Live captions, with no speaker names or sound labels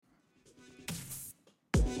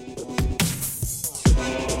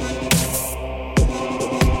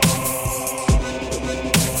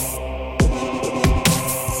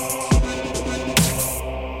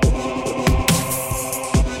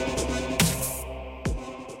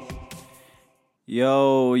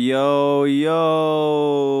Yo, yo,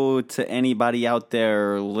 yo, to anybody out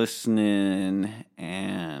there listening,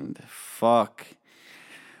 and fuck.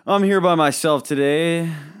 I'm here by myself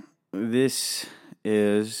today. This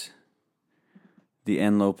is the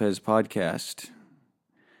N. Lopez podcast.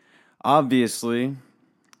 Obviously,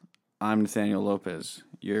 I'm Nathaniel Lopez,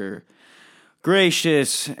 your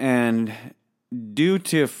gracious and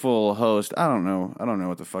dutiful host. I don't know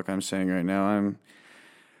what the fuck I'm saying right now. I'm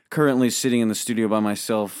currently sitting in the studio by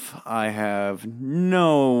myself. I have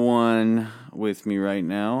no one with me right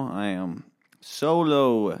now. I am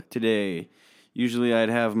solo today. Usually I'd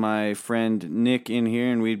have my friend Nick in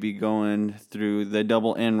here and we'd be going through the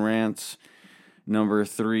double N rants number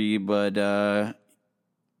 3, but our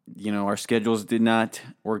schedules did not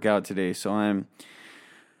work out today, so I'm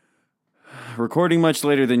recording much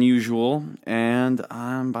later than usual, and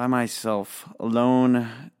I'm by myself, alone,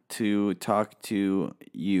 to talk to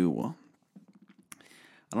you.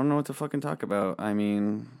 I don't know what to fucking talk about. I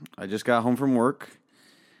mean, I just got home from work.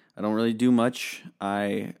 I don't really do much.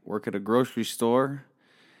 I work at a grocery store,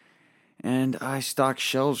 and I stock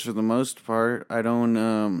shelves for the most part. I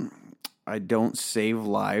don't save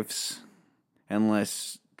lives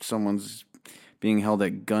unless someone's being held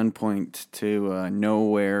at gunpoint to know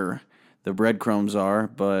where the breadcrumbs are.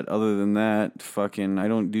 But other than that, I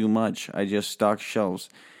don't do much. I just stock shelves.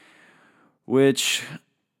 Which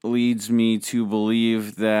leads me to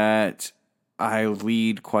believe that I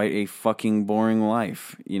lead quite a fucking boring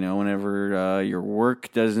life. Whenever your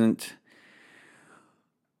work doesn't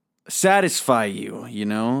satisfy you,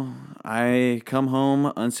 I come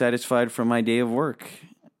home unsatisfied from my day of work.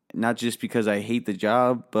 Not just because I hate the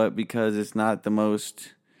job, but because it's not the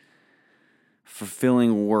most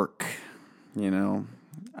fulfilling work,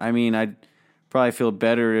 I mean, I'd probably feel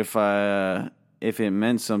better if it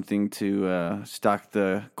meant something to stock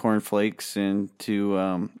the cornflakes and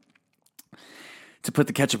to put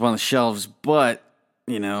the ketchup on the shelves, but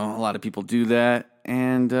a lot of people do that,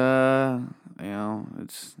 and I'm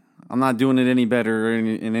not doing it any better or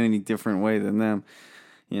in any different way than them.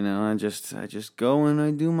 I just go and I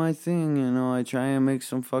do my thing. I try and make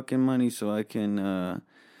some fucking money so I can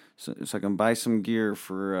so I can buy some gear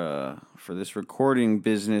for this recording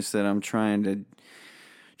business that I'm trying to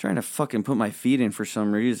fucking put my feet in for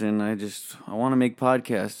some reason. I want to make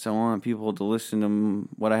podcasts. I want people to listen to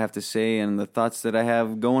what I have to say and the thoughts that I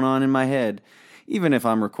have going on in my head. Even if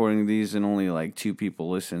I'm recording these and only like 2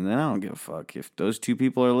 people listen, then I don't give a fuck. If those 2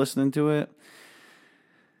 people are listening to it,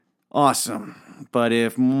 awesome. But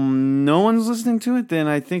if no one's listening to it, then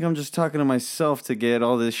I think I'm just talking to myself to get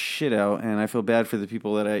all this shit out. And I feel bad for the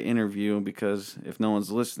people that I interview, because if no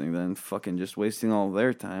one's listening, then fucking just wasting all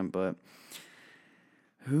their time. But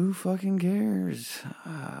who fucking cares?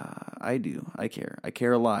 I do. I care. I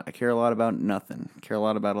care a lot. I care a lot about nothing. I care a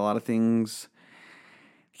lot about a lot of things.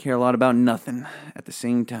 I care a lot about nothing at the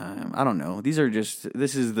same time. I don't know. This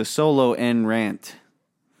is the solo N rant.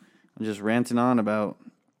 I'm just ranting on about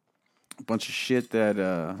a bunch of shit that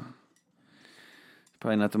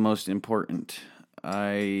probably not the most important.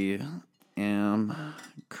 I am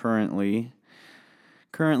currently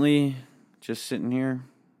just sitting here,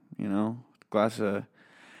 glass of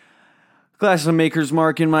Maker's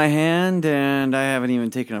Mark in my hand, and I haven't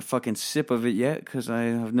even taken a fucking sip of it yet because I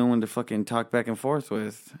have no one to fucking talk back and forth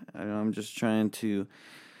with. I'm just trying to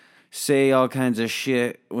say all kinds of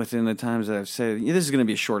shit within the times that I've said. This is going to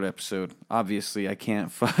be a short episode. Obviously, I can't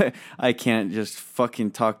just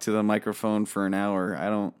fucking talk to the microphone for an hour. I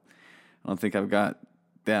don't think I've got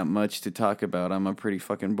that much to talk about. I'm a pretty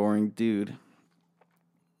fucking boring dude.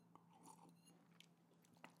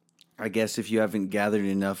 I guess if you haven't gathered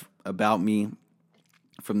enough about me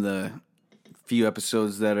from the few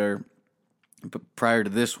episodes that are prior to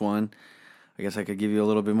this one, I guess I could give you a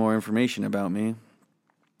little bit more information about me.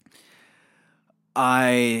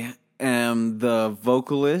 I am the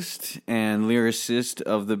vocalist and lyricist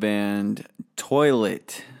of the band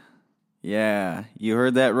Toilet. Yeah, you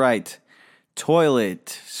heard that right.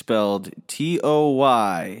 Toilet, spelled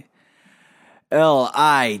Toylit.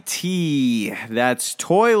 That's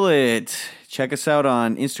Toilet. Check us out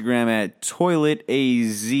on Instagram at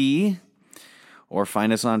ToiletAZ, or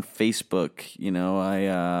find us on Facebook.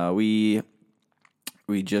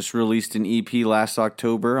 We just released an EP last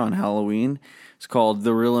October on Halloween. It's called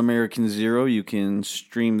The Real American Zero. You can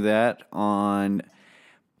stream that on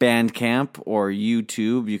Bandcamp or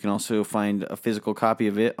YouTube. You can also find a physical copy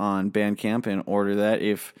of it on Bandcamp and order that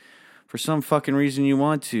if for some fucking reason you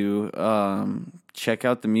want to. Check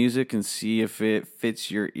out the music and see if it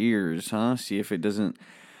fits your ears, huh? See if it doesn't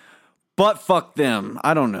butt fuck them.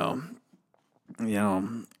 I don't know.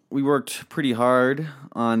 we worked pretty hard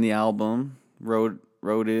on the album. Wrote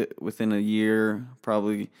it within a year,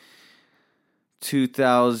 probably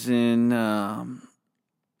 2000.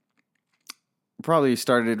 Probably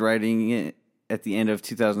started writing it at the end of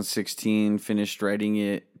 2016. Finished writing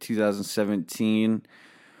it 2017.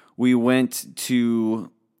 We went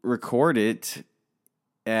to record it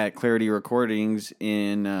at Clarity Recordings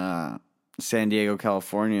in San Diego,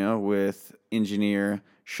 California, with engineer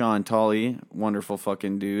Sean Tolley, wonderful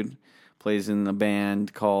fucking dude, plays in the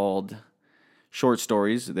band called Short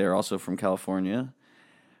Stories. They're also from California.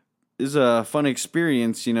 It's a fun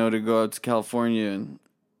experience, to go out to California and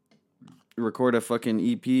record a fucking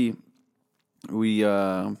EP. We,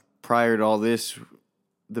 prior to all this,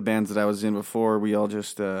 the bands that I was in before, we all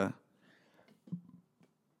just,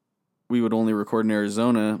 we would only record in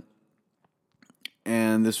Arizona.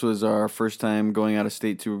 And this was our first time going out of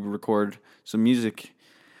state to record some music.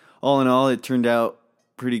 All in all, it turned out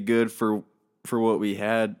pretty good for what we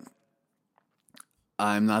had.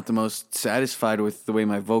 I'm not the most satisfied with the way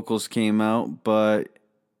my vocals came out, but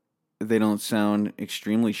they don't sound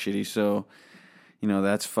extremely shitty, so,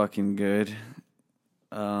 that's fucking good.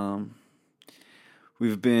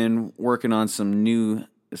 We've been working on some new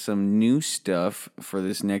stuff for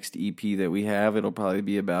this next EP that we have. It'll probably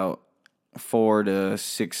be about 4 to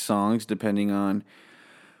 6 songs, depending on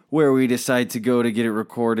where we decide to go to get it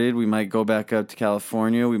recorded. We might go back up to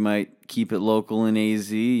California. We might keep it local in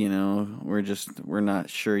AZ. We're not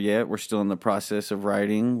sure yet. We're still in the process of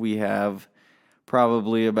writing. We have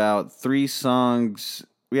probably about 3 songs.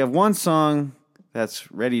 We have 1 song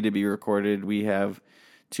that's ready to be recorded. We have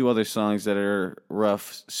 2 other songs that are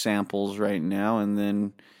rough samples right now, and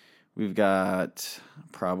then we've got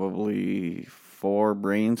probably 4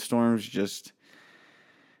 brainstorms just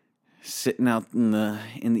sitting out in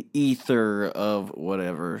the ether of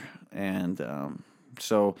whatever. And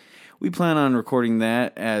so we plan on recording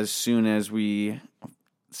that as soon as we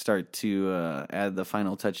start to add the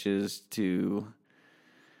final touches to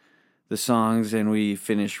the songs, and we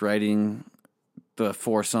finish writing the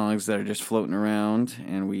 4 songs that are just floating around,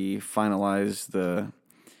 and we finalize the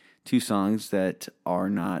 2 songs that are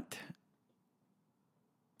not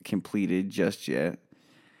completed just yet.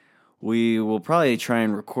 We will probably try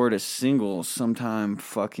and record a single sometime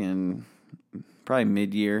probably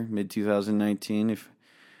mid-2019,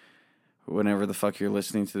 whenever the fuck you're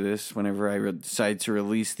listening to this. Whenever I decide to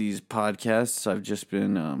release these podcasts, I've just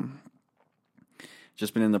been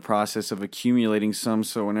in the process of accumulating some,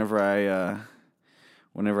 so whenever I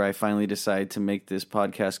finally decide to make this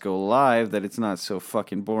podcast go live, that it's not so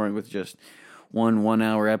fucking boring with just one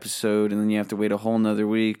 1-hour episode, and then you have to wait a whole nother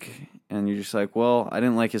week, and you're just like, well, I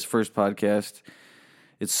didn't like his first podcast.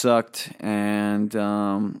 It sucked, and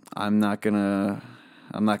I'm not gonna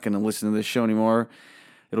listen to this show anymore.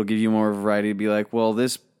 It'll give you more variety to be like, well,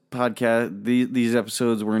 this podcast, these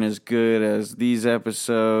episodes weren't as good as these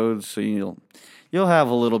episodes, so you'll have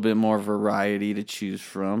a little bit more variety to choose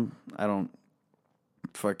from. I don't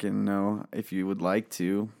fucking know if you would like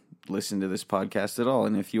to listen to this podcast at all.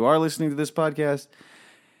 And if you are listening to this podcast,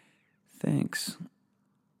 thanks.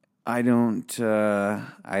 I don't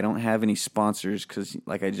have any sponsors because,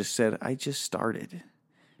 like I just said, I just started.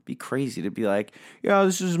 It'd be crazy to be like, yeah,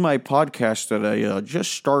 this is my podcast that I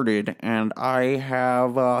just started, and I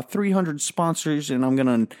have 300 sponsors, and I'm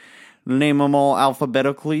going to name them all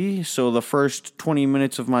alphabetically. So the first 20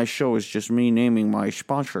 minutes of my show is just me naming my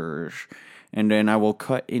sponsors. And then I will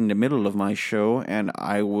cut in the middle of my show, and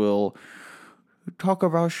I will talk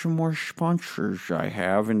about some more sponsors I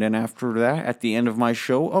have. And then after that, at the end of my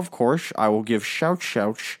show, of course, I will give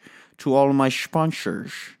shout-outs to all of my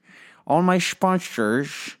sponsors. All my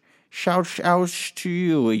sponsors, shout-outs to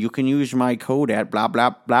you. You can use my code at blah,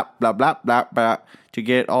 blah, blah, blah, blah, blah, blah to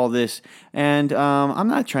get all this. And I'm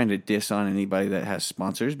not trying to diss on anybody that has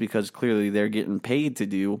sponsors, because clearly they're getting paid to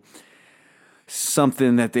do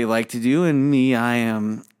something that they like to do, and me,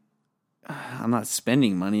 I'm not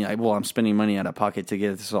spending money. I'm spending money out of pocket to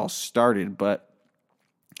get this all started, but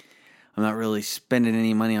I'm not really spending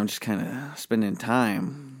any money. I'm just kind of spending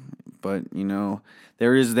time. But,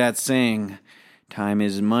 there is that saying, time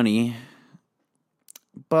is money.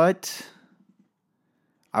 But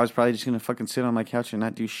I was probably just going to fucking sit on my couch and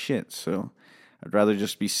not do shit, so I'd rather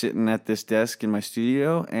just be sitting at this desk in my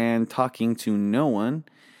studio and talking to no one,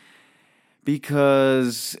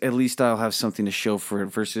 because at least I'll have something to show for it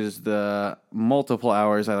versus the multiple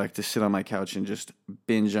hours I like to sit on my couch and just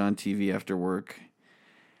binge on TV after work.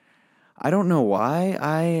 I don't know why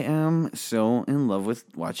I am so in love with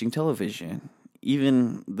watching television.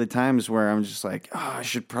 Even the times where I'm just like, I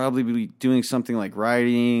should probably be doing something like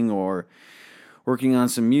writing or working on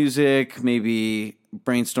some music, maybe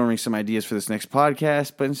brainstorming some ideas for this next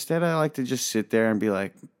podcast. But instead, I like to just sit there and be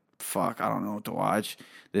like, fuck, I don't know what to watch.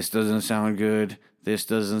 This doesn't sound good. This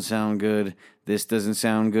doesn't sound good. This doesn't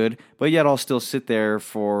sound good. But yet I'll still sit there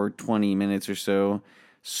for 20 minutes or so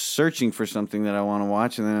searching for something that I want to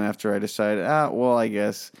watch. And then after I decide, well, I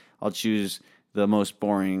guess I'll choose the most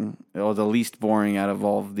boring or the least boring out of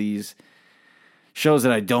all of these shows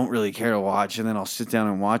that I don't really care to watch. And then I'll sit down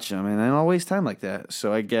and watch them. And then I'll waste time like that.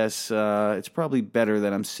 So I guess it's probably better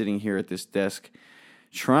that I'm sitting here at this desk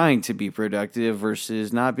trying to be productive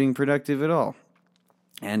versus not being productive at all.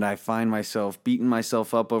 And I find myself beating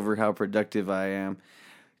myself up over how productive I am.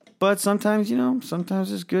 But sometimes,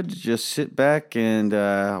 sometimes it's good to just sit back and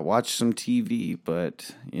watch some TV.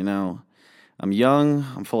 But, I'm young,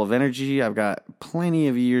 I'm full of energy, I've got plenty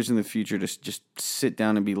of years in the future to just sit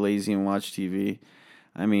down and be lazy and watch TV.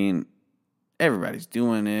 I mean, everybody's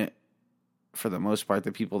doing it for the most part.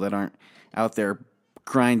 The people that aren't out there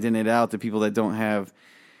grinding it out, the people that don't have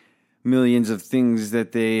millions of things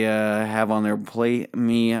that they have on their plate.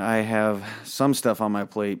 Me, I have some stuff on my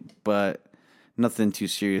plate, but nothing too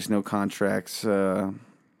serious. No contracts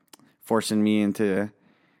forcing me into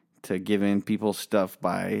giving people stuff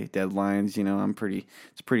by deadlines.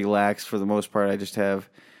 It's pretty lax for the most part. I just have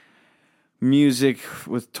music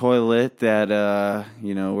with Toilet that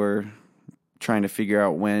we're trying to figure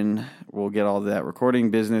out when we'll get all that recording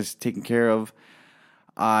business taken care of.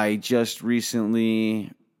 I just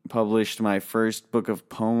recently published my first book of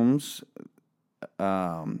poems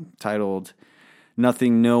titled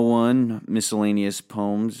Nothing, No One, Miscellaneous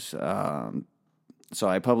Poems. So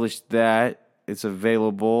I published that. It's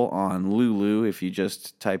available on Lulu if you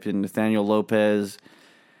just type in Nathaniel Lopez,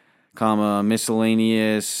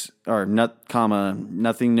 miscellaneous, or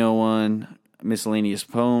Nothing, No One, Miscellaneous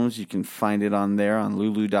Poems. You can find it on there on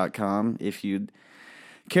lulu.com if you'd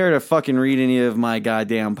care to fucking read any of my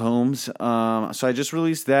goddamn poems. So I just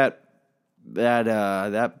released that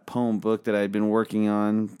poem book that I'd been working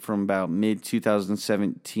on from about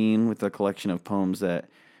mid-2017 with a collection of poems that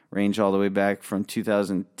range all the way back from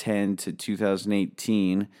 2010 to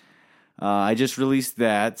 2018. I just released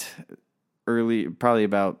that probably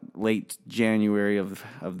about late January of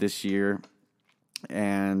this year.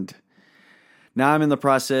 And now I'm in the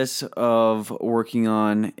process of working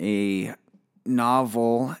on a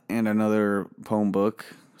novel and another poem book,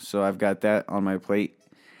 so I've got that on my plate.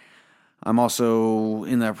 I'm also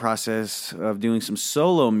in the process of doing some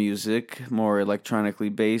solo music, more electronically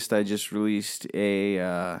based. I just released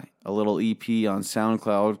a little EP on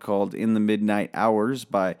SoundCloud called In the Midnight Hours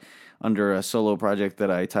under a solo project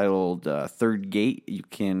that I titled Third Gate. You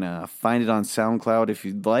can find it on SoundCloud if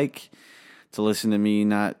you'd like to listen to me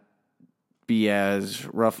not be as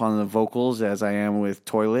rough on the vocals as I am with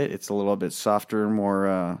Toilet. It's a little bit softer,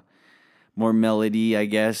 more melody, I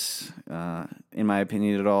guess. In my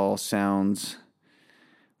opinion, it all sounds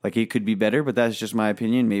like it could be better, but that's just my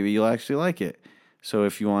opinion. Maybe you'll actually like it. So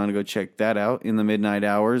if you want to go check that out, In the Midnight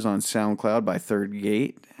Hours on SoundCloud by Third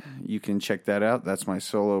Gate, you can check that out. That's my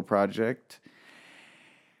solo project.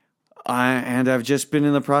 And I've just been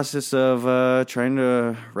in the process of trying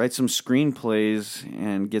to write some screenplays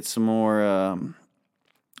and get some more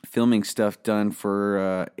filming stuff done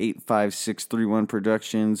for 85631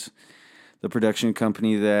 Productions, the production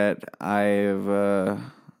company that I've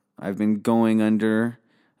been going under.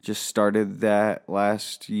 Just started that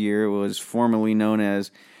last year. It was formerly known as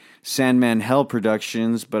Sandman Hell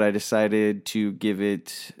Productions, but I decided to give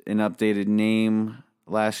it an updated name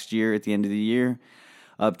last year at the end of the year.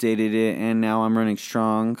 Updated it, and now I'm running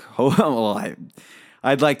strong. Well,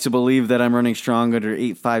 I'd like to believe that I'm running strong under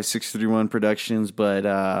 85631 Productions, but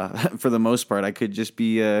for the most part, I could just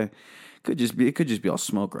be it could just be all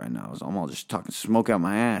smoke right now. I'm all just talking smoke out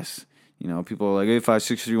my ass. People are like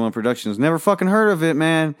 85631 Productions. Never fucking heard of it,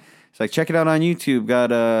 man. It's like, check it out on YouTube.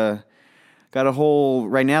 Got a whole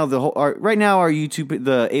right now. Right now our YouTube,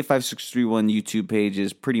 the 85631 YouTube page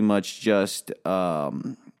is pretty much just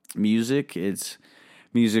music. It's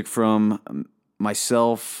music from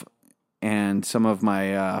myself and some of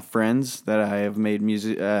my friends that I have made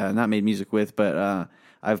music, not made music with, but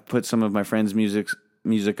I've put some of my friends'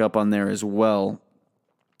 music up on there as well,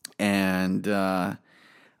 and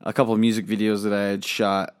a couple of music videos that I had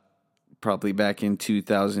shot probably back in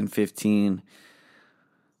 2015.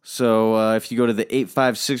 So if you go to the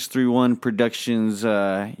 85631 Productions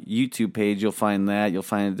YouTube page, you'll find that. You'll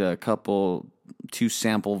find two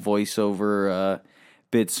sample voiceover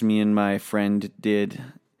bits me and my friend did.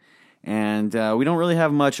 And we don't really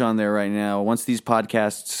have much on there right now. Once these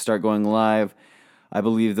podcasts start going live, I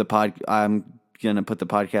believe I'm going to put the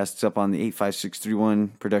podcasts up on the 85631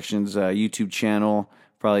 Productions YouTube channel.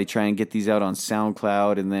 Probably try and get these out on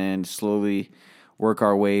SoundCloud and then slowly work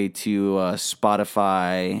our way to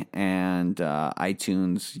Spotify and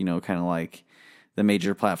iTunes, kind of like the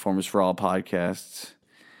major platforms for all podcasts.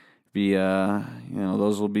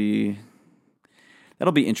 That'll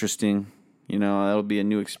be interesting. That'll be a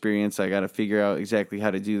new experience. I got to figure out exactly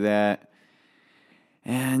how to do that.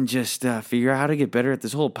 And just figure out how to get better at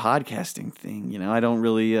this whole podcasting thing. I don't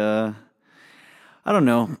really, I don't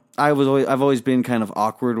know. I've always been kind of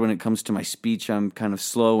awkward when it comes to my speech. I'm kind of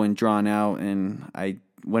slow and drawn out, and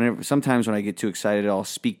sometimes when I get too excited, I'll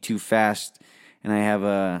speak too fast, and I have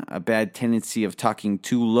a bad tendency of talking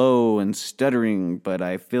too low and stuttering. But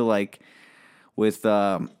I feel like with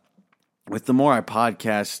the more I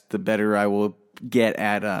podcast, the better I will get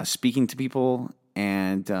at speaking to people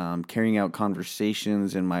and carrying out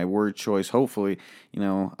conversations and my word choice. Hopefully,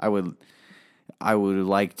 I would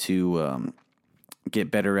like to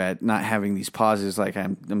get better at not having these pauses like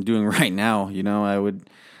I'm doing right now. I would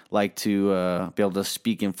like to be able to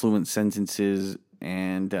speak in fluent sentences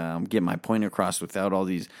and get my point across without all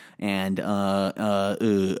these and and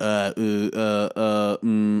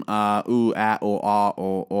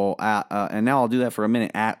now I'll do that for a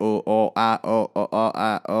minute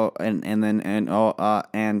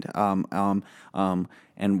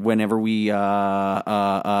and whenever I'm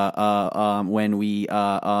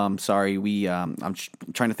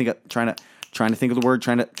trying to think of the word,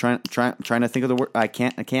 trying to think of the word. I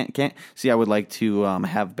can't. See, I would like to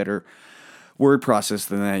have better word process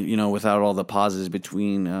than that, without all the pauses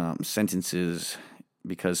between sentences,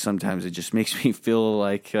 because sometimes it just makes me feel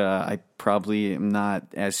like I probably am not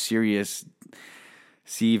as serious.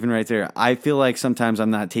 See, even right there, I feel like sometimes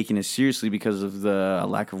I'm not taking it seriously because of the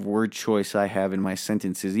lack of word choice I have in my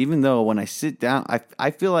sentences, even though when I sit down,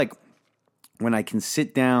 I feel like when I can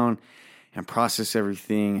sit down and process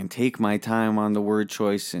everything and take my time on the word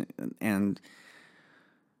choice and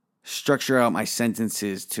structure out my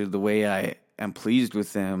sentences to the way I am pleased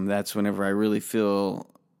with them, that's whenever I really feel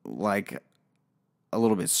like a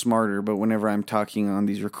little bit smarter. But whenever I'm talking on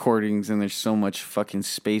these recordings and there's so much fucking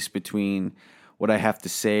space between what I have to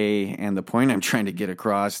say and the point I'm trying to get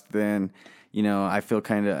across, then, I feel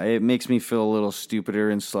it makes me feel a little stupider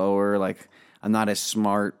and slower, like I'm not as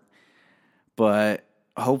smart. But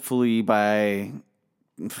hopefully by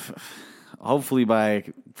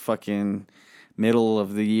fucking middle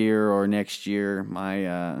of the year or next year,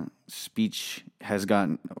 my speech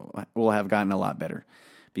will have gotten a lot better,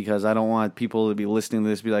 because I don't want people to be listening to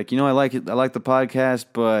this be like, I like it, I like the podcast,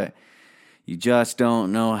 but you just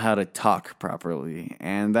don't know how to talk properly.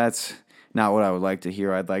 And that's not what I would like to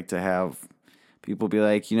hear. I'd like to have people be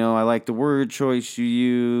like, I like the word choice you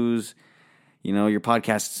use. Your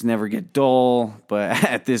podcasts never get dull. But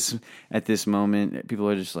at this moment, people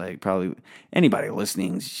are just like, probably anybody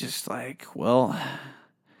listening is just like, well,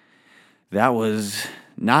 that was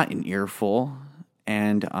not an earful,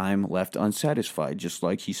 and I'm left unsatisfied, just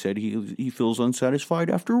like he said he feels unsatisfied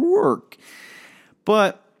after work.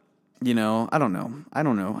 But I don't know. I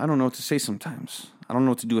don't know what to say sometimes. I don't know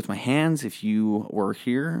what to do with my hands. If you were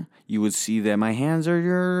here, you would see that my hands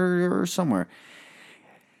are somewhere.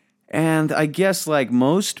 And I guess like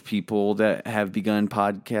most people that have begun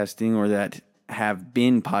podcasting or that have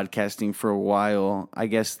been podcasting for a while, I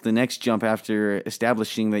guess the next jump after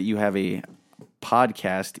establishing that you have a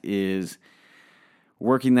podcast is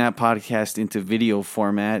working that podcast into video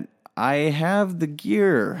format. I have the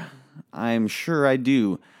gear. I'm sure I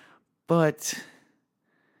do. But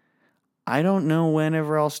I don't know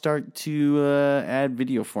whenever I'll start to add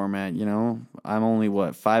video format, I'm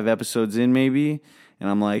only, 5 episodes in maybe? And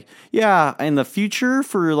I'm like, yeah, in the future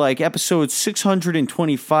for like episode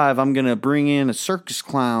 625, I'm going to bring in a circus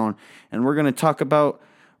clown and we're going to talk about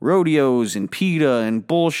rodeos and PETA and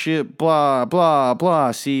bullshit, blah, blah,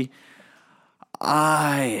 blah. See,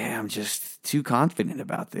 I am just too confident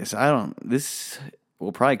about this. This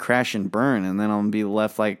will probably crash and burn, and then I'll be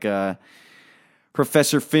left like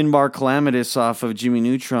Professor Finbar Calamitous off of Jimmy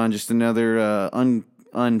Neutron, just another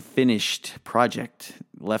unfinished project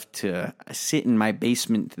left to sit in my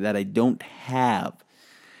basement that I don't have.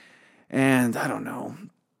 And I don't know.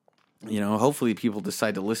 Hopefully people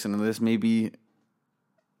decide to listen to this. Maybe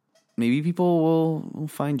people will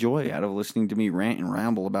find joy out of listening to me rant and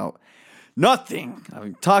ramble about nothing.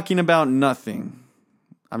 I'm talking about nothing.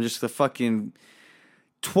 I'm just a fucking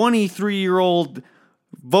 23-year-old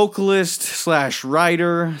vocalist /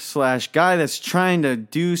 writer / guy that's trying to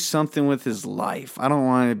do something with his life. I don't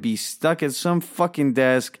want to be stuck at some fucking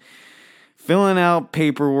desk filling out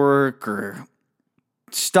paperwork or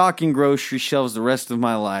stocking grocery shelves the rest of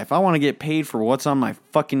my life. I want to get paid for what's on my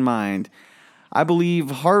fucking mind. I believe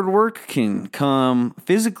hard work can come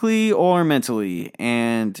physically or mentally,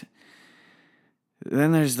 and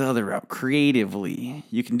then there's the other route, creatively.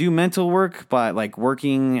 You can do mental work by like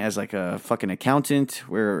working as like a fucking accountant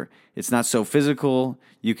where it's not so physical.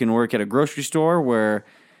 You can work at a grocery store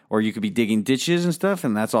or you could be digging ditches and stuff,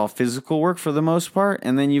 and that's all physical work for the most part.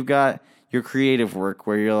 And then you've got your creative work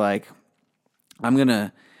where you're like, I'm going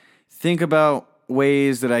to think about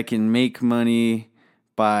ways that I can make money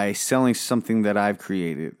by selling something that I've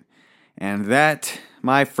created. And that,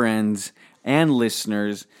 my friends and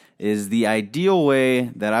listeners, is the ideal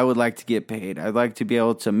way that I would like to get paid. I'd like to be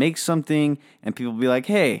able to make something and people be like,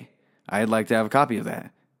 hey, I'd like to have a copy of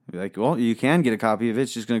that. I'd be like, well, you can get a copy of it.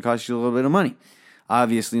 It's just going to cost you a little bit of money.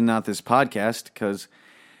 Obviously not this podcast, because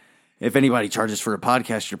if anybody charges for a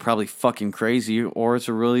podcast, you're probably fucking crazy, or it's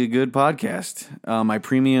a really good podcast. My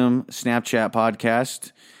premium Snapchat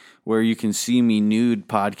podcast, where you can see me nude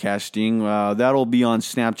podcasting, that'll be on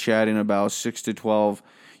Snapchat in about 6 to 12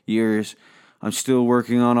 years. I'm still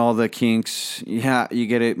working on all the kinks. Yeah, you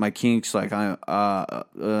get it. My kinks, like clowns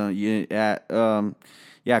are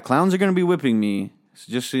gonna be whipping me.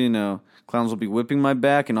 So just so you know, clowns will be whipping my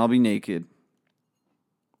back, and I'll be naked.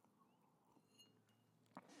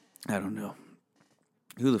 I don't know.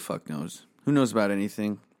 Who the fuck knows? Who knows about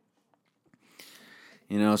anything?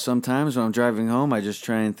 You know, sometimes when I'm driving home, I just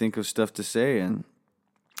try and think of stuff to say, and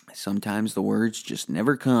sometimes the words just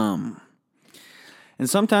never come. And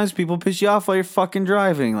sometimes people piss you off while you're fucking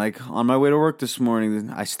driving. Like, on my way to work this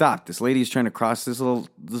morning, I stopped. This lady's trying to cross this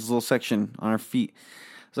little section on her feet.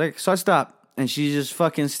 So I stopped, and she's just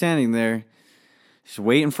fucking standing there. She's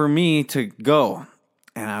waiting for me to go.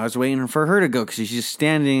 And I was waiting for her to go because she's just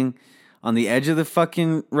standing on the edge of the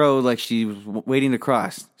fucking road like she was waiting to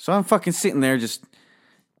cross. So I'm fucking sitting there just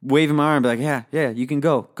waving my arm, be like, yeah, you can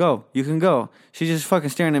go, you can go. She's just fucking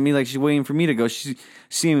staring at me like she's waiting for me to go. She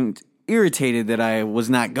seemed irritated that I was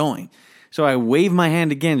not going. So I wave my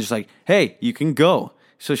hand again, just like, hey, you can go.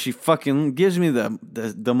 So she fucking gives me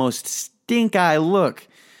the most stink eye look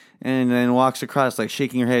and then walks across, like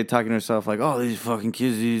shaking her head, talking to herself, like, oh, these fucking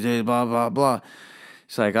kids these days, blah, blah, blah.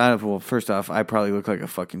 It's like, well, first off, I probably look like a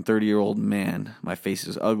fucking 30-year-old man. My face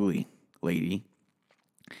is ugly, lady.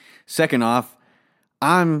 Second off,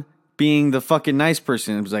 I'm being the fucking nice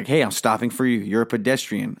person. It was like, hey, I'm stopping for you. You're a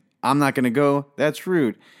pedestrian. I'm not going to go. That's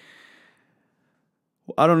rude.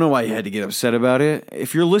 I don't know why you had to get upset about it.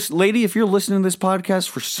 If you're lady, if you're listening to this podcast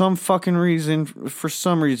for some reason,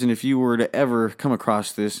 if you were to ever come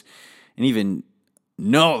across this and even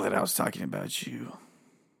know that I was talking about you,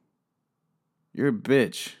 you're a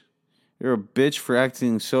bitch. You're a bitch for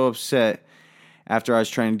acting so upset after I was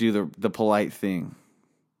trying to do the polite thing.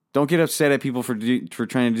 Don't get upset at people for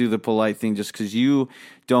trying to do the polite thing just because you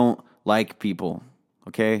don't like people,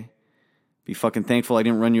 okay? Be fucking thankful I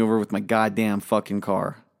didn't run you over with my goddamn fucking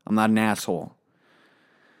car. I'm not an asshole.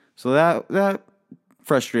 So that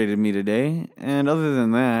frustrated me today. And other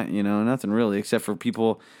than that, you know, nothing really, except for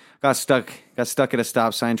people got stuck at a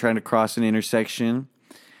stop sign trying to cross an intersection.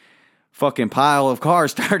 Fucking pile of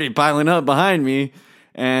cars started piling up behind me,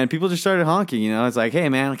 and people just started honking, you know. It's like, hey,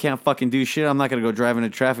 man, I can't fucking do shit. I'm not going to go drive into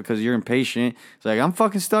traffic because you're impatient. It's like, I'm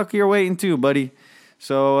fucking stuck here waiting too, buddy.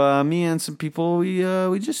 So me and some people, we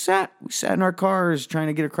just sat in our cars trying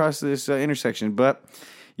to get across this intersection. But,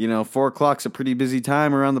 you know, 4 o'clock's a pretty busy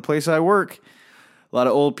time around the place I work. A lot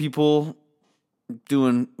of old people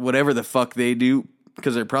doing whatever the fuck they do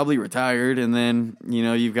because they're probably retired. And then, you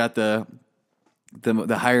know, you've got the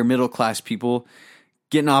higher middle class people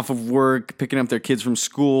getting off of work, picking up their kids from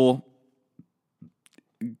school,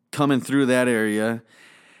 coming through that area.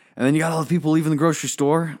 And then you got all the people leaving the grocery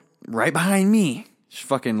store right behind me, just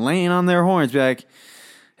fucking laying on their horns, be like,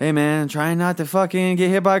 hey man, trying not to fucking get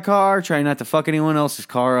hit by a car, trying not to fuck anyone else's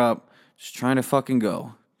car up, just trying to fucking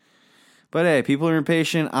go. But hey, people are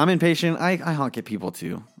impatient. I'm impatient. I honk at people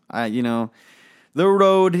too. The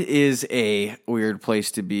road is a weird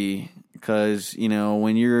place to be. Because, you know,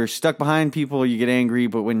 when you're stuck behind people, you get angry.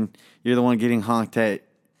 But when you're the one getting honked at,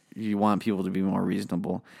 you want people to be more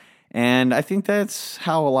reasonable. And I think that's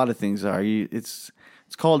how a lot of things are. It's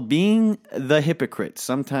called being the hypocrite.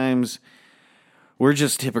 Sometimes we're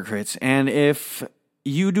just hypocrites. And if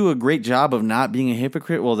you do a great job of not being a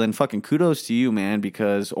hypocrite, well, then fucking kudos to you, man.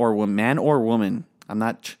 Or man or woman. I'm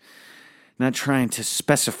not trying to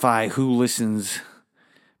specify who listens.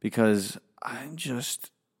 Because I'm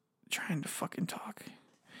just trying to fucking talk.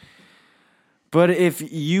 But if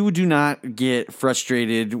you do not get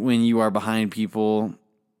frustrated when you are behind people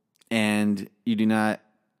and you do not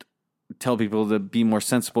tell people to be more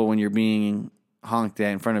sensible when you're being honked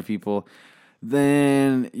at in front of people,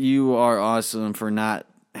 then you are awesome for not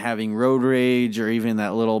having road rage or even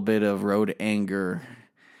that little bit of road anger.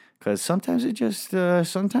 Because sometimes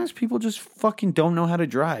sometimes people just fucking don't know how to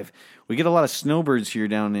drive. We get a lot of snowbirds here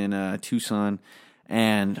down in Tucson,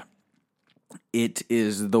 and it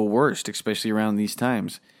is the worst, especially around these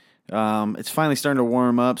times. It's finally starting to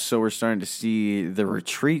warm up, so we're starting to see the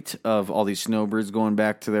retreat of all these snowbirds going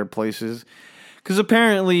back to their places. Because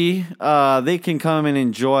apparently, they can come and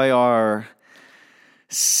enjoy our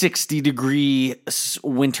 60-degree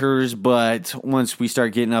winters, but once we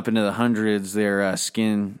start getting up into the hundreds, their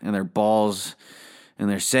skin and their balls and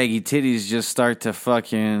their saggy titties just start to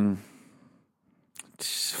fucking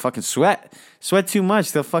sweat too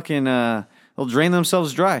much. They'll drain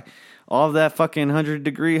themselves dry. All of that fucking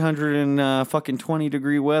 120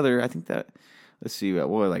 degree weather. I think that, let's see,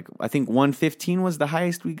 I think 115 was the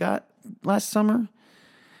highest we got last summer.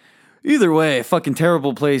 Either way, fucking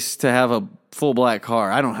terrible place to have a full black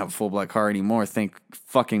car. I don't have a full black car anymore, thank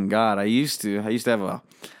fucking God. I used to have a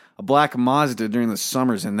black Mazda during the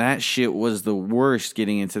summers, and that shit was the worst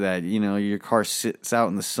getting into that. You know, your car sits out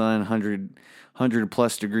in the sun, 100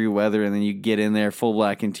 plus degree weather, and then you get in there, full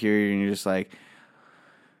black interior, and you're just like,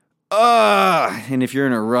 ugh. And if you're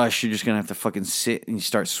in a rush, you're just going to have to fucking sit and you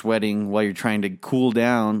start sweating while you're trying to cool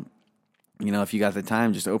down. You know, if you got the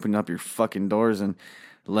time, just open up your fucking doors and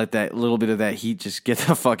let that little bit of that heat just get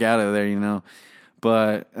the fuck out of there, you know.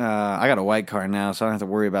 But I got a white car now, so I don't have to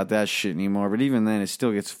worry about that shit anymore. But even then, it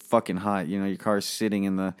still gets fucking hot. You know, your car's sitting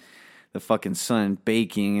in the fucking sun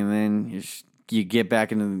baking, and then you get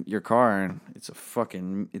back into your car, and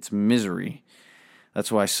it's misery.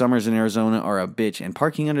 That's why summers in Arizona are a bitch. And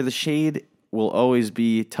parking under the shade will always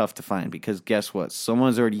be tough to find, because guess what?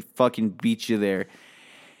 Someone's already fucking beat you there.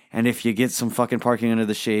 And if you get some fucking parking under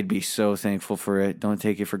the shade, be so thankful for it. Don't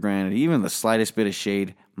take it for granted. Even the slightest bit of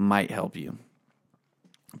shade might help you.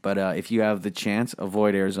 But if you have the chance,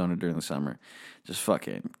 avoid Arizona during the summer. Just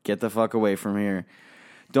fucking get the fuck away from here.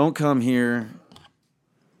 Don't come here,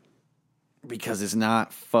 because it's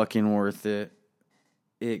not fucking worth it.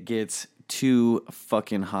 It gets too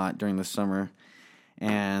fucking hot during the summer.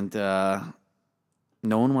 And no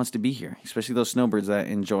one wants to be here, especially those snowbirds that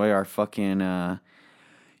enjoy our fucking... our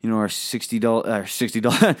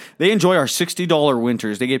 $60. They enjoy our $60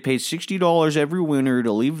 winters. They get paid $60 every winter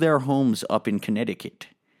to leave their homes up in Connecticut.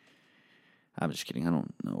 I'm just kidding. I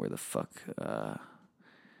don't know where the fuck.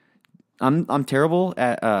 I'm terrible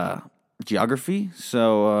at geography,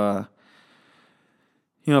 so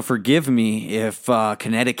forgive me if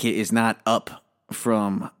Connecticut is not up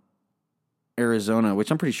from Arizona,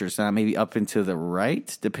 which I'm pretty sure it's not, maybe up and to the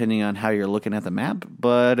right, depending on how you're looking at the map.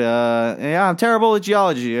 But yeah, I'm terrible at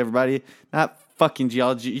geology, everybody. Not fucking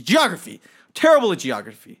geography. Terrible at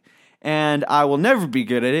geography. And I will never be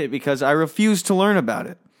good at it because I refuse to learn about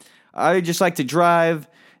it. I just like to drive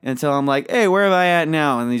until I'm like, hey, where am I at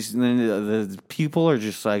now? And then the people are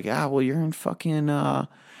just like, well, you're in fucking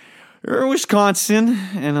you're in Wisconsin.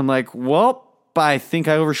 And I'm like, well, I think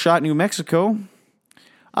I overshot New Mexico.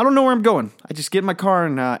 I don't know where I'm going. I just get in my car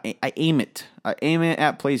and I aim it. I aim it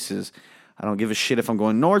at places. I don't give a shit if I'm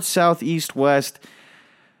going north, south, east, west,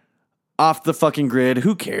 off the fucking grid.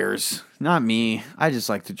 Who cares? Not me. I just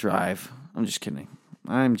like to drive. I'm just kidding.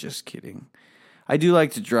 I do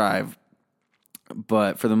like to drive,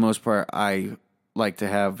 but for the most part, I like to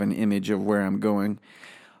have an image of where I'm going.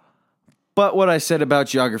 But what I said about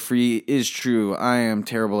geography is true. I am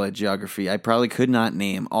terrible at geography. I probably could not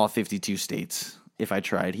name all 52 states. If I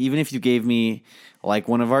tried. Even if you gave me, like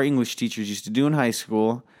one of our English teachers used to do in high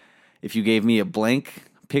school, if you gave me a blank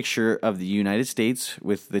picture of the United States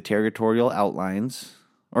with the territorial outlines,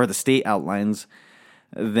 or the state outlines,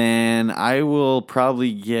 then I will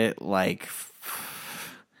probably get I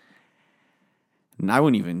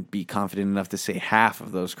wouldn't even be confident enough to say half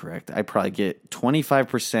of those correct. I'd probably get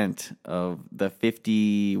 25% of the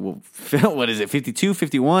 50, what is it, 52,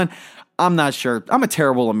 51? I'm not sure. I'm a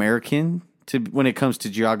terrible American when it comes to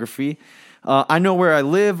geography. I know where I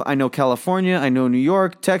live. I know California. I know New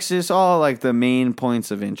York, Texas, all like the main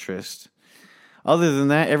points of interest. Other than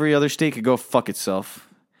that, every other state could go fuck itself.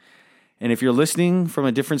 And if you're listening from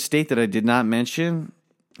a different state that I did not mention,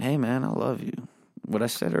 hey man, I love you. What I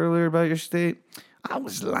said earlier about your state, I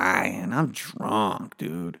was lying. I'm drunk,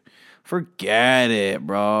 dude. Forget it,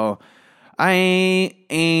 bro. I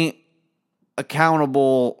ain't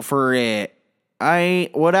accountable for it.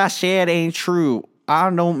 What I said ain't true. I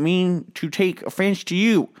don't mean to take offense to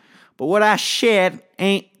you, but what I said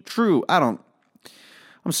ain't true. I'm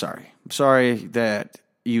sorry. I'm sorry that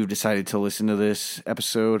you decided to listen to this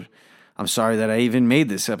episode. I'm sorry that I even made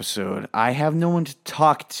this episode. I have no one to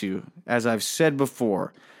talk to, as I've said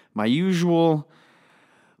before. My usual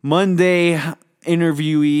Monday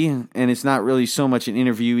interviewee, and it's not really so much an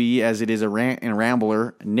interviewee as it is a rant and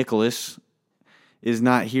rambler, Nicholas, is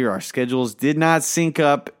not here. Our schedules did not sync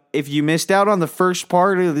up. If you missed out on the first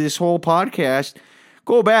part of this whole podcast,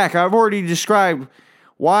 go back. I've already described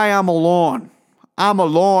why I'm alone. I'm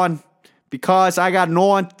alone because I got no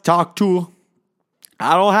one to talk to.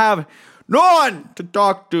 I don't have no one to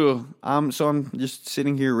talk to. So I'm just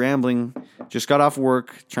sitting here rambling. Just got off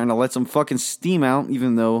work, trying to let some fucking steam out,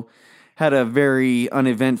 even though had a very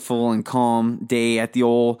uneventful and calm day at the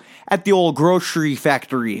old grocery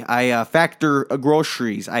factory. I factor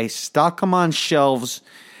groceries. I stock them on shelves,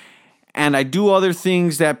 and I do other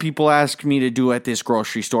things that people ask me to do at this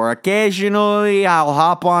grocery store. Occasionally, I'll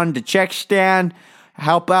hop on the check stand,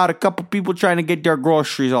 help out a couple people trying to get their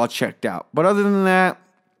groceries all checked out. But other than that,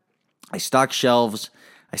 I stock shelves,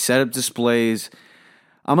 I set up displays.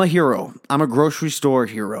 I'm a hero. I'm a grocery store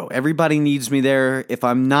hero. Everybody needs me there. If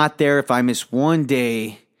I'm not there, if I miss one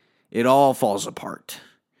day, it all falls apart.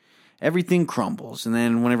 Everything crumbles. And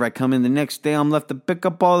then whenever I come in the next day, I'm left to pick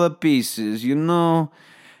up all the pieces, you know?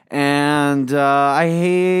 And I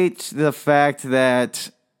hate the fact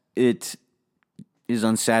that it is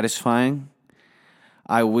unsatisfying.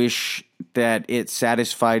 I wish that it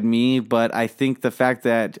satisfied me, but I think the fact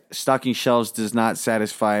that stocking shelves does not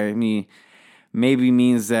satisfy me maybe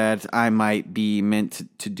means that I might be meant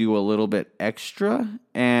to do a little bit extra.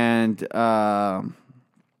 And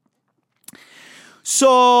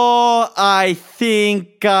so I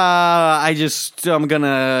think I'm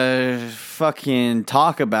gonna fucking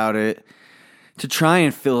talk about it to try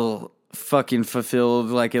and feel fucking fulfilled.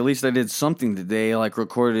 Like, at least I did something today, like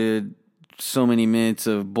recorded so many minutes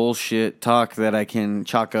of bullshit talk that I can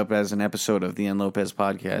chalk up as an episode of the N. Lopez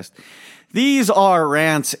podcast. These are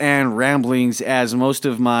rants and ramblings, as most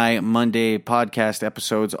of my Monday podcast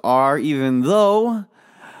episodes are, even though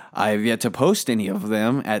I have yet to post any of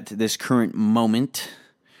them at this current moment.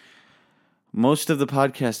 Most of the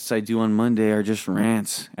podcasts I do on Monday are just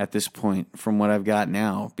rants at this point from what I've got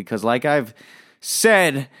now. Because like I've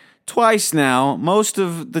said twice now, most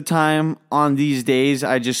of the time on these days,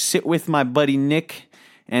 I just sit with my buddy Nick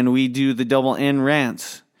and we do the double N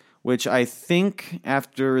rants, which I think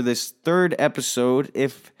after this third episode,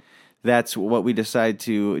 if that's what we decide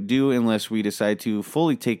to do, unless we decide to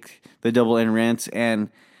fully take the double N rants and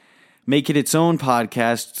make it its own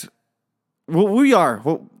podcast,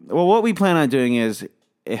 what we plan on doing is,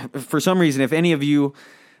 for some reason, if any of you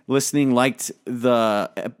listening liked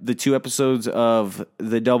the two episodes of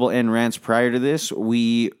the double N rants prior to this,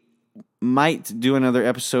 we might do another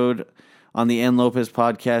episode on the N Lopez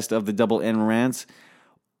podcast of the double N rants,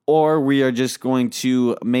 or we are just going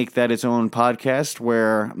to make that its own podcast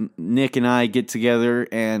where Nick and I get together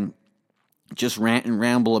and just rant and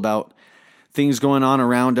ramble about things going on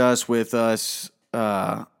around us, with us,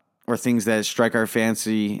 or things that strike our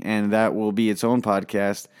fancy, and that will be its own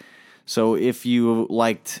podcast. So if you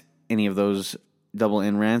liked any of those double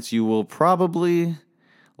N rants, you will probably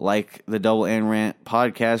like the double N rant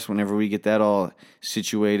podcast whenever we get that all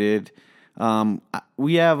situated.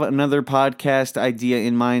 We have another podcast idea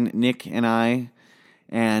in mind, Nick and I,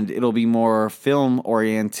 and it'll be more film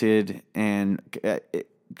oriented, and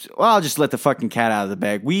I'll just let the fucking cat out of the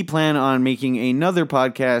bag. We plan on making another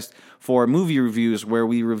podcast for movie reviews where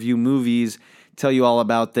we review movies, tell you all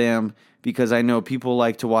about them, because I know people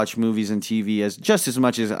like to watch movies and TV just as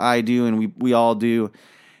much as I do, and we all do.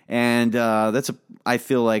 And I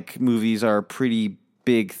feel like movies are a pretty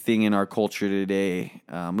big thing in our culture today.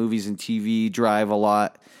 Movies and TV drive a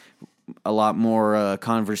lot more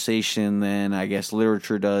conversation than I guess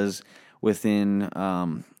literature does within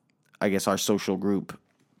I guess our social group.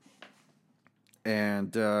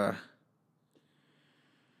 And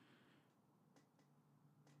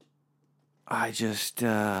I just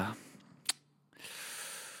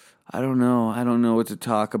I don't know what to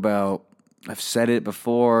talk about. I've said it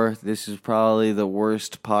before. This is probably the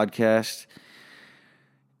worst podcast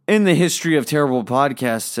in the history of terrible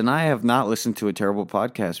podcasts, and I have not listened to a terrible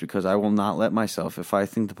podcast because I will not let myself. If I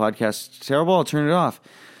think the podcast is terrible, I'll turn it off.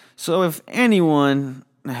 So if anyone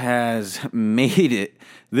has made it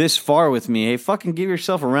this far with me, hey, fucking give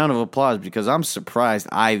yourself a round of applause, because I'm surprised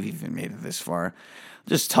I've even made it this far.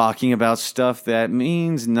 Just talking about stuff that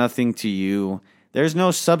means nothing to you. There's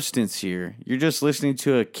no substance here. You're just listening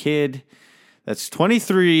to a kid that's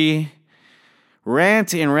 23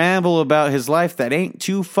 rant and ramble about his life that ain't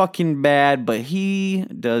too fucking bad, but he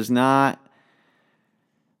does not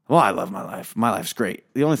Well, I love my life. My life's great.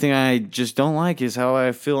 The only thing I just don't like is how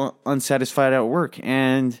I feel unsatisfied at work.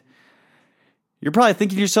 And you're probably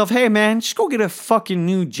thinking to yourself, hey, man, just go get a fucking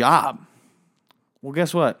new job. Well,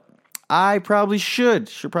 guess what? I probably should.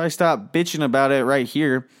 Should probably stop bitching about it right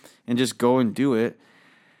here and just go and do it.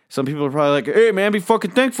 Some people are probably like, hey, man, be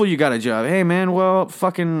fucking thankful you got a job. Hey, man, well,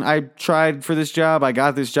 fucking, I tried for this job. I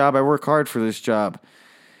got this job. I work hard for this job.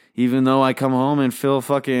 Even though I come home and feel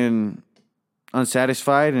fucking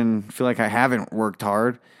unsatisfied and feel like I haven't worked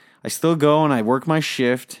hard, I still go and I work my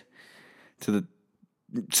shift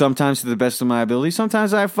sometimes to the best of my ability.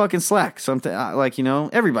 Sometimes I fucking slack. Sometimes,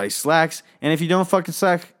 everybody slacks. And if you don't fucking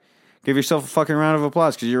slack, give yourself a fucking round of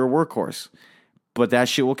applause because you're a workhorse. But that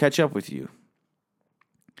shit will catch up with you.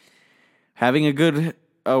 Having a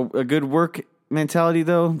good work mentality,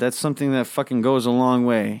 though, that's something that fucking goes a long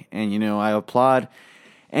way. And, I applaud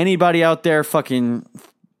anybody out there fucking,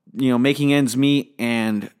 making ends meet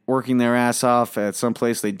and working their ass off at some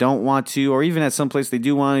place they don't want to, or even at some place they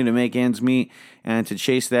do want to make ends meet and to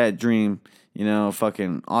chase that dream.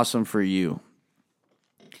 Fucking awesome for you.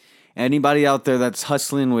 Anybody out there that's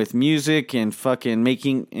hustling with music and fucking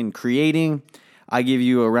making and creating, I give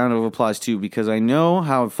you a round of applause too, because I know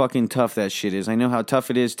how fucking tough that shit is. I know how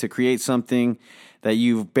tough it is to create something that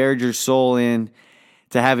you've bared your soul in,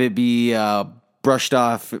 to have it be brushed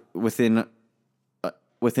off within a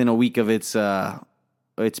week of its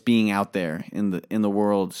being out there in the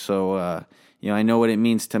world. So I know what it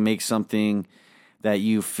means to make something that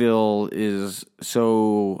you feel is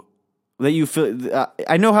so that you feel.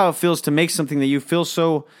 I know how it feels to make something that you feel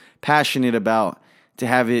so passionate about, to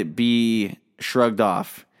have it be shrugged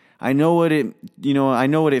off. I know what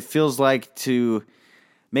it feels like to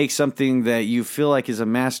make something that you feel like is a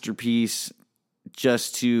masterpiece,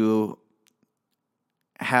 just to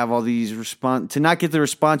have all these to not get the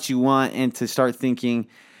response you want, and to start thinking,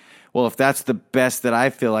 well, if that's the best that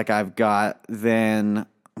I feel like I've got, then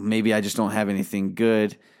maybe I just don't have anything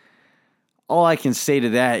good. All I can say to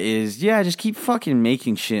that is, just keep fucking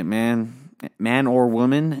making shit, man or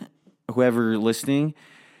woman, whoever listening.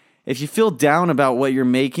 If you feel down about what you're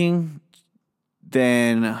making,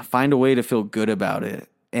 then find a way to feel good about it.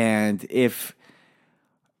 And if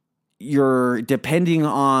you're depending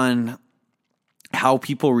on how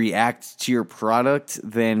people react to your product,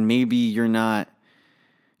 then maybe you're not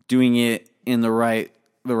doing it in the right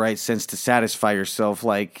sense to satisfy yourself.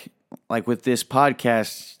 Like with this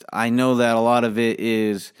podcast, I know that a lot of it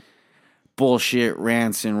is bullshit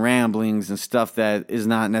rants and ramblings and stuff that is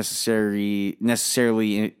not necessarily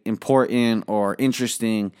important or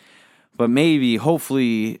interesting, but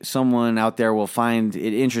hopefully someone out there will find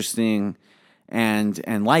it interesting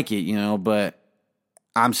and like it, but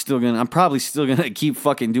I'm probably still gonna keep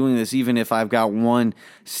fucking doing this, even if I've got one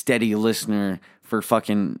steady listener for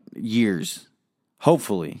fucking years.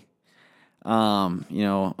 Hopefully.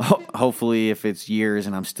 Hopefully if it's years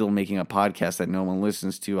and I'm still making a podcast that no one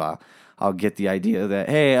listens to, I'll get the idea that,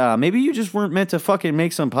 hey, maybe you just weren't meant to fucking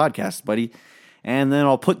make some podcasts, buddy. And then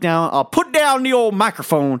I'll put down the old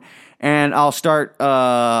microphone and I'll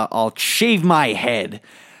shave my head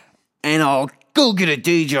and I'll go get a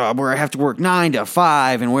day job where I have to work 9 to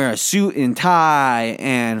 5 and wear a suit and tie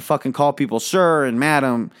and fucking call people sir and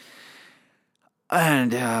madam.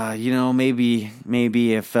 And,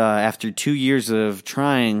 maybe if after 2 years of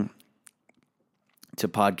trying to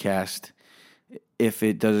podcast, if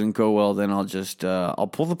it doesn't go well, then I'll just, I'll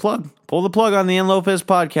pull the plug on the N. Lopez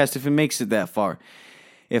podcast if it makes it that far.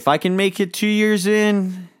 If I can make it 2 years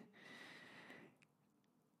in,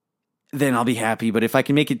 then I'll be happy. But if I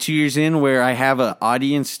can make it 2 years in where I have an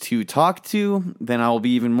audience to talk to, then I will be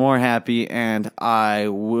even more happy and I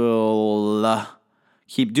will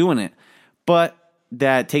keep doing it. But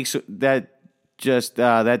that takes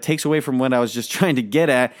away from what I was just trying to get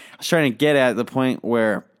at. I was trying to get at the point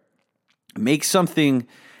where make something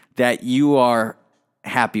that you are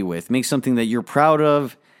happy with. Make something that you're proud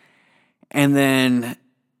of. And then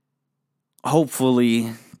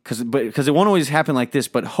hopefully, because it won't always happen like this,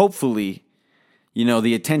 but hopefully,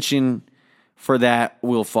 the attention for that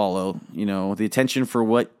will follow. The attention for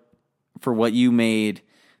what you made,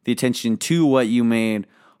 the attention to what you made,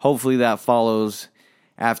 hopefully that follows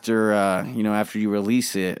after you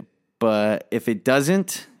release it. But if it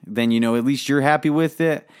doesn't, then at least you're happy with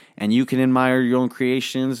it and you can admire your own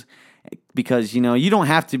creations, because you don't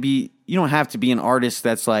have to be an artist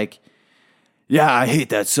that's like, yeah, I hate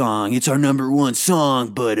that song. It's our number one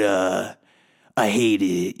song, but I hate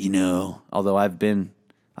it, Although I've been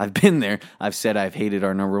there. I've said I've hated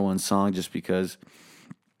our number one song just because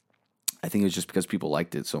I think it was just because people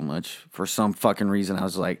liked it so much. For some fucking reason, I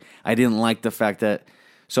was like, I didn't like the fact that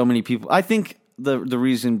so many people. I think the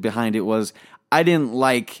reason behind it was I didn't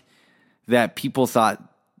like that people thought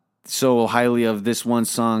so highly of this one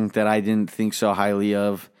song that I didn't think so highly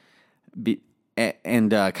of,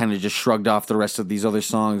 and kind of just shrugged off the rest of these other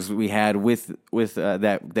songs we had with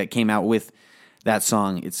that came out with that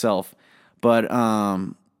song itself. But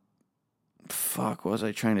fuck, what was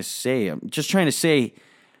I trying to say? I'm just trying to say,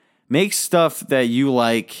 make stuff that you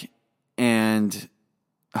like, and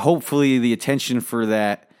hopefully the attention for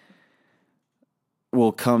that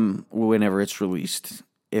will come whenever it's released.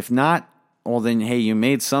 If not, well then, hey, you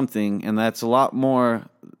made something, and that's a lot more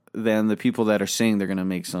than the people that are saying they're going to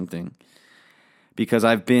make something. Because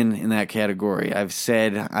I've been in that category. I've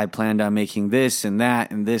said I planned on making this and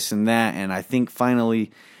that and this and that, and I think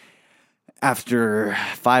finally, after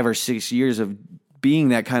 5 or 6 years of being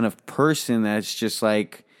that kind of person that's just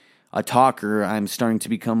like a talker, I'm starting to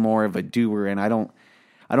become more of a doer, and I don't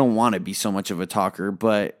want to be so much of a talker.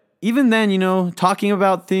 But even then, talking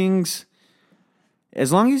about things,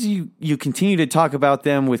 as long as you continue to talk about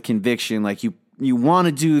them with conviction, like you want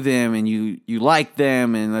to do them and you like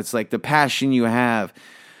them, and that's like the passion you have,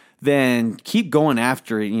 then keep going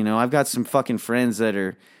after it. I've got some fucking friends that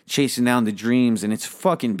are chasing down the dreams, and it's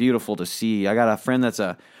fucking beautiful to see. I got a friend that's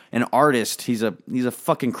an artist. He's a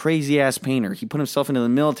fucking crazy ass painter. He put himself into the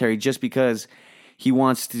military just because he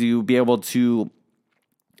wants to be able to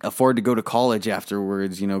afford to go to college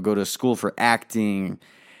afterwards, go to school for acting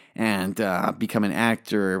and become an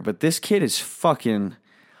actor. But this kid is fucking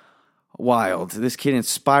wild. This kid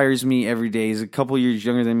inspires me every day. He's a couple years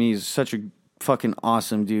younger than me. He's such a fucking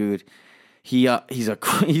awesome dude. He's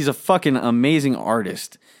a fucking amazing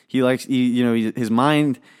artist. His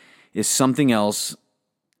mind is something else.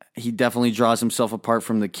 He definitely draws himself apart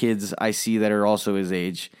from the kids I see that are also his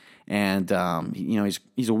age. And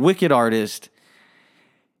he's a wicked artist.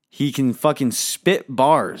 He can fucking spit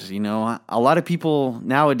bars. A lot of people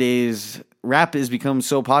nowadays, rap has become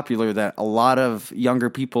so popular that a lot of younger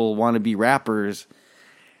people want to be rappers.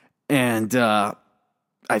 And I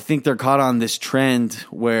think they're caught on this trend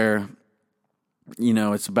where,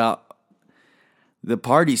 it's about the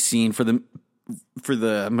party scene for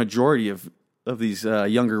the majority of these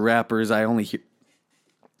younger rappers. I only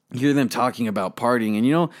hear them talking about partying,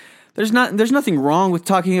 and there's nothing wrong with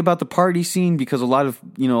talking about the party scene, because a lot of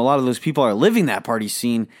those people are living that party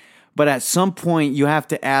scene. But at some point, you have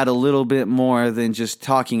to add a little bit more than just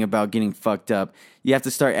talking about getting fucked up. You have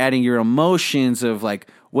to start adding your emotions of like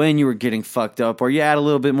when you were getting fucked up, or you add a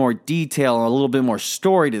little bit more detail and a little bit more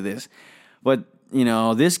story to this. But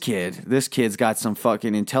this kid's got some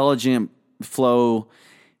fucking intelligent flow,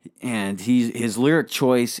 and his lyric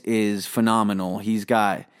choice is phenomenal. He's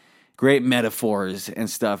got great metaphors and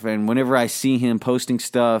stuff, and whenever I see him posting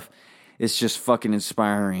stuff, it's just fucking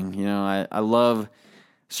inspiring. I love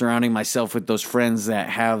surrounding myself with those friends that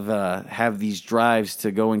have these drives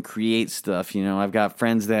to go and create stuff. I've got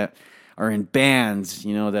friends that are in bands,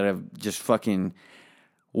 that have just fucking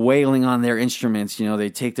wailing on their instruments. They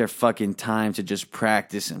take their fucking time to just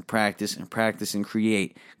practice and practice and practice and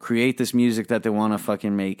create this music that they want to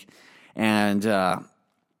fucking make. And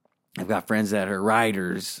I've got friends that are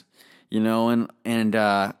writers, and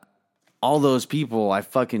all those people I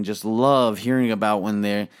fucking just love hearing about when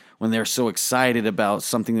they're so excited about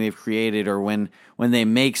something they've created, or when they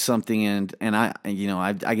make something, and I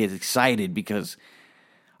get excited because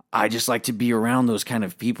I just like to be around those kind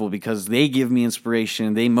of people, because they give me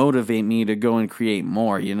inspiration. They motivate me to go and create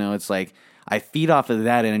more. It's like I feed off of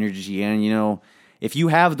that energy, and if you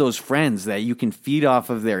have those friends that you can feed off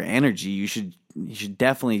of their energy, you should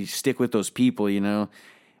definitely stick with those people.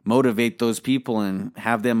 Motivate those people and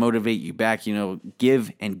have them motivate you back.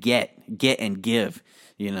 Give and get and give.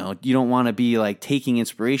 You don't want to be like taking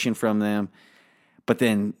inspiration from them, but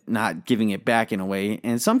then not giving it back in a way.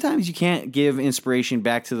 And sometimes you can't give inspiration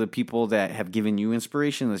back to the people that have given you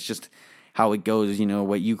inspiration. That's just how it goes.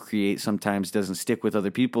 What you create sometimes doesn't stick with other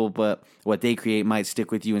people, but what they create might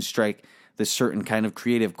stick with you and strike this certain kind of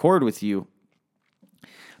creative chord with you.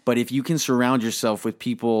 But if you can surround yourself with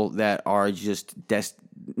people that are just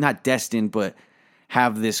not destined, but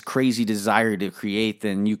have this crazy desire to create,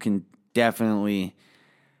 then you can definitely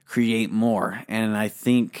create more. And I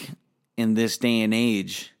think in this day and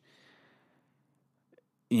age,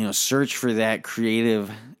 search for that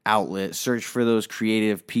creative outlet, search for those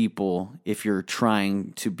creative people if you're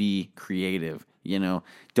trying to be creative.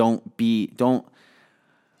 Don't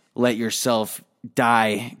let yourself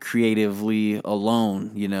die creatively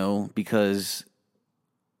alone, because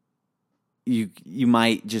you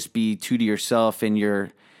might just be true to yourself, and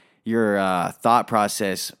your thought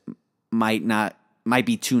process might not might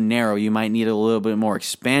be too narrow. You might need a little bit more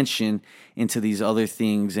expansion into these other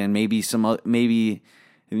things, and maybe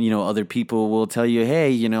other people will tell you,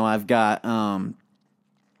 hey, I've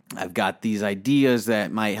got these ideas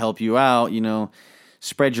that might help you out.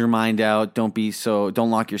 Spread your mind out. Don't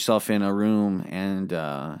lock yourself in a room, and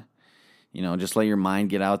just let your mind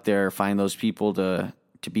get out there. Find those people to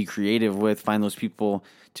be creative with. Find those people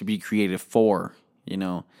to be creative for.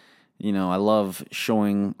 I love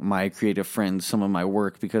showing my creative friends some of my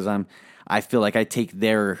work because I feel like I take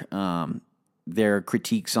their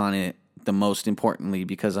critiques on it the most importantly,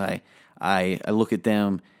 because I look at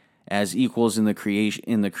them as equals in the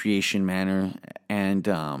creation manner.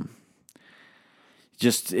 And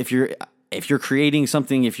just if you're creating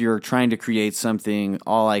something, if you're trying to create something,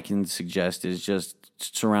 all I can suggest is just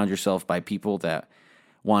surround yourself by people that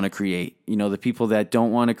want to create. The people that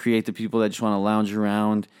don't want to create, the people that just want to lounge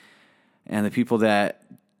around, and the people that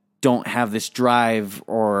don't have this drive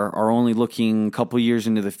or are only looking a couple years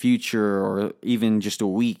into the future or even just a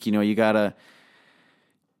week. You gotta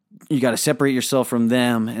separate yourself from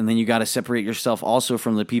them, and then you gotta separate yourself also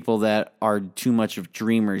from the people that are too much of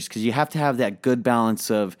dreamers, because you have to have that good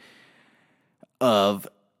balance of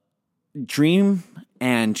dream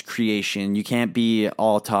and creation. You can't be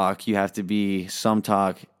all talk. You have to be some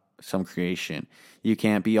talk, some creation. You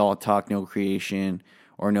can't be all talk, no creation,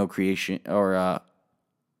 or no creation, or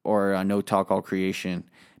no talk, all creation.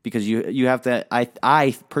 Because you have to.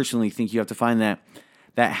 I personally think you have to find that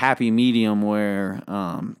happy medium where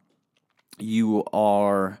you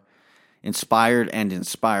are inspired and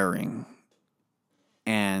inspiring,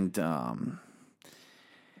 and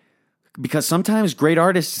because sometimes great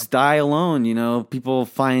artists die alone. People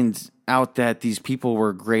find out that these people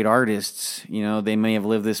were great artists. They may have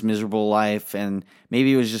lived this miserable life, and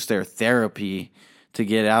maybe it was just their therapy to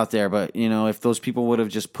get out there. But, if those people would have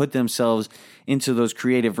just put themselves into those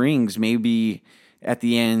creative rings, maybe at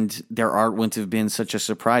the end their art wouldn't have been such a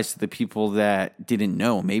surprise to the people that didn't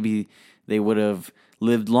know. Maybe they would have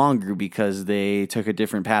lived longer because they took a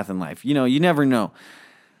different path in life. You never know.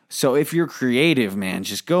 So if you're creative, man,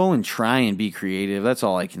 just go and try and be creative. That's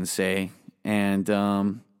all I can say.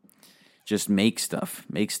 And just make stuff.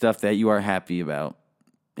 Make stuff that you are happy about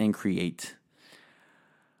and create.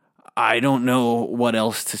 I don't know what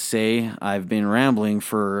else to say. I've been rambling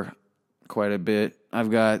for quite a bit. I've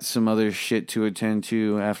got some other shit to attend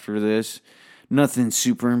to after this. Nothing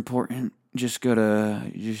super important. Just gonna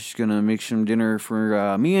make some dinner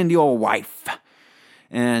for me and the old wife.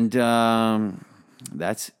 And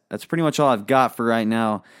that's pretty much all I've got for right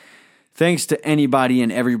now. Thanks to anybody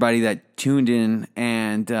and everybody that tuned in,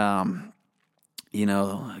 and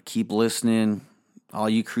keep listening. All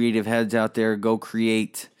you creative heads out there, go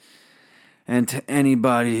create. And to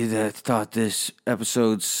anybody that thought this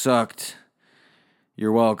episode sucked,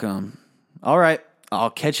 you're welcome. All right, I'll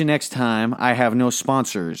catch you next time. I have no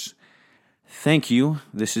sponsors. Thank you.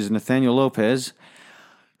 This is Nathaniel Lopez,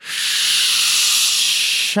 shining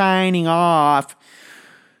off.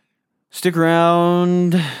 Stick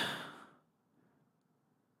around.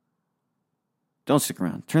 Don't stick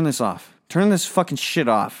around. Turn this off. Turn this fucking shit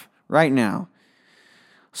off right now.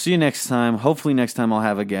 See you next time. Hopefully next time I'll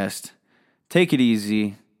have a guest. Take it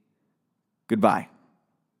easy. Goodbye.